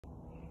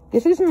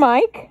This is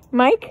Mike.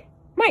 Mike.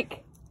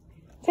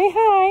 Say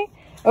hi.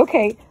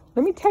 Okay,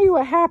 let me tell you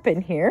what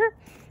happened here.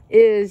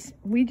 Is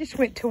we just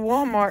went to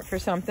Walmart for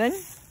something.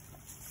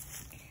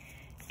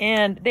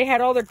 And they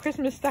had all their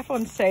Christmas stuff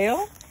on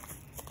sale.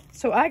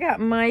 So I got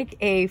Mike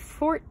a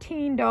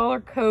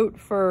 $14 coat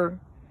for,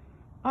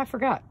 I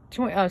forgot,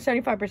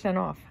 75%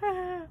 off.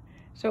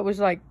 So it was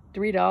like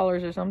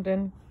 $3 or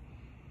something.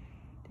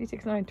 3,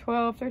 6, 9,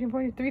 12, 13,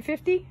 14,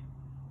 $3.50.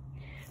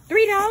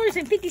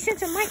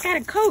 $3.50 and Mike got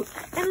a coat.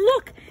 And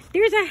look,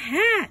 there's a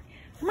hat.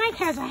 Mike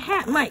has a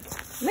hat. Mike,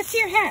 let's see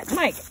your hat,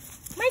 Mike.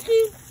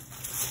 Mikey.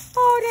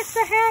 Oh, that's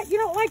the hat. You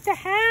don't like the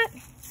hat?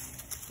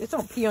 Just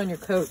don't pee on your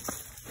coat.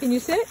 Can you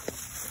sit?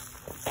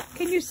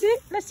 Can you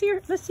sit? Let's see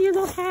your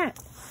little hat.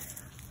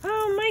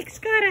 Oh, Mike's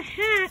got a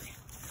hat.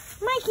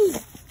 Mikey.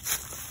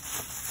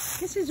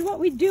 This is what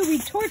we do. We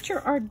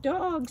torture our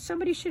dogs.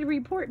 Somebody should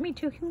report me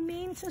to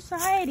Humane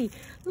Society.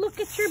 Look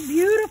at your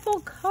beautiful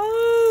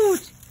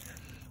coat.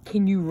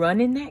 Can you run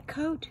in that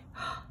coat?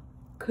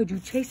 Could you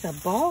chase a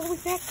ball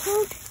with that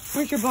coat?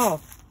 Where's your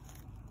ball?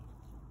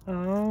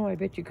 Oh, I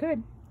bet you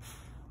could.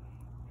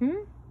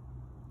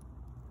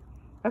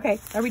 Okay,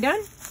 are we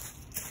done?